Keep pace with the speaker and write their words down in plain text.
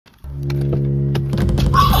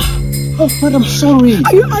Oh, madam, sorry.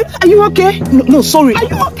 Are you okay? No, sorry. Are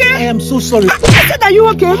you okay? I am so sorry. I said, are you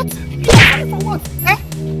okay? What? You are sorry for what? Eh?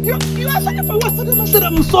 You are sorry for what? I said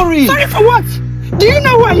I'm sorry. Sorry for what? Do you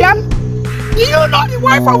know who I am? Do you know the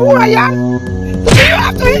wife of who I am? Do you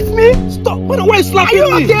have to hit me? Stop. Madam, why are you slapping me?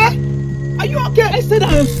 Are you okay? Are you okay? I said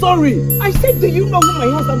I am sorry. I said, do you know who my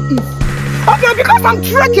husband is? Okay, because I'm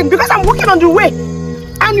trekking, because I'm walking on the way,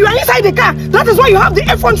 and you are inside the car. That is why you have the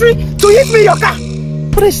effrontery to hit me in your car.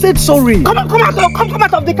 But I said sorry. Come out of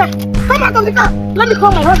the car. Come out of the car. Let me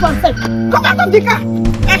call my husband first. Come out of the car.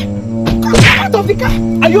 Come out of the car.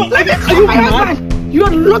 Are you mad? You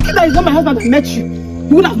are lucky that it's not my husband that met you.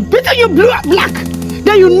 He would have beaten you blue and black.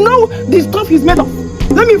 Then you know the stuff he's made of.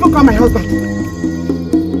 Let me even call my husband.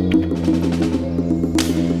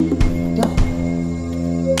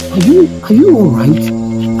 Are you alright?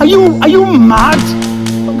 Are you mad?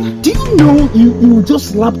 Do you know you just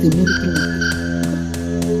slapped a medical?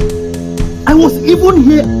 I was even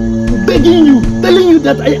here begging you, telling you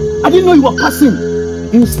that I didn't know you were passing.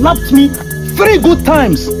 You slapped me 3 good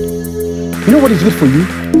times. You know what is good for you?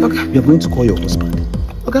 Okay. You're going to call your husband.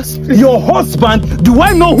 Okay, please. Your husband? Do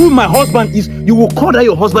I know who my husband is? You will call that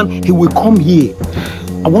your husband. He will come here.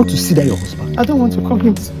 I want to see that your husband. I don't want to call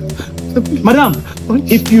him. Madam,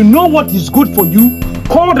 if you know what is good for you,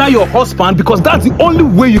 call that your husband, because that's the only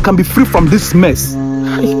way you can be free from this mess.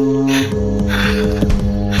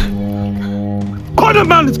 Call the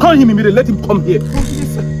man, call him immediately, let him come here. Yes,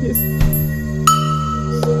 sir. Yes.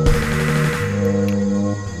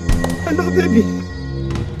 Hello, baby.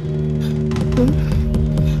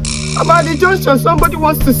 I'm at the junction, somebody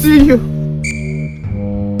wants to see you.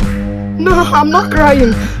 No, I'm not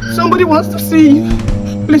crying. Somebody wants to see you.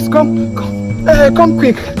 Please come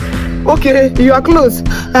quick. Okay, you are close.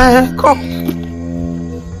 Come.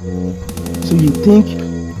 So you think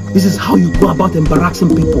this is how you go about embarrassing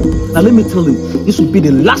people? Now let me tell you, this will be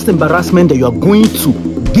the last embarrassment that you are going to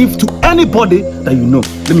give to anybody that you know.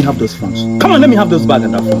 Let me have those phones. Come on, let me have those bag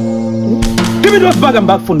and that phone. Give me those bag and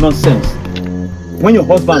bag for nonsense. When your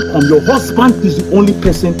husband comes, your husband is the only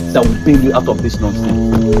person that will bail you out of this nonsense.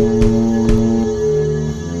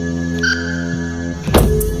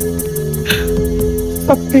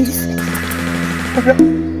 Stop, please.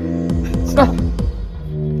 Stop.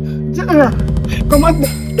 General, Commander.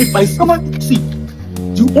 If I see,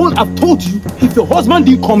 I've told you, if your husband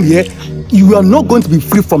didn't come here, you are not going to be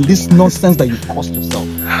free from this nonsense that you caused yourself.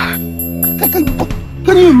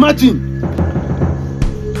 Can you imagine?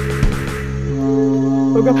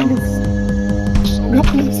 Oga, please. Oga,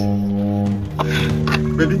 please.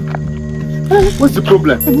 Baby, what's the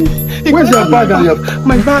problem? Where's your bag and your...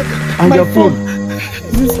 My bag. And my your phone?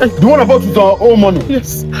 The one I bought with our own money?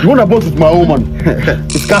 Yes. The one I bought with my own money?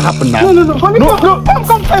 It can't happen now. No. Honey, no. Come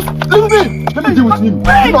first. Let me deal with him.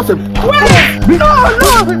 Wait. No.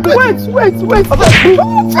 Wait.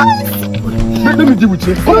 Come first. Let me deal with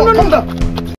him. Come on.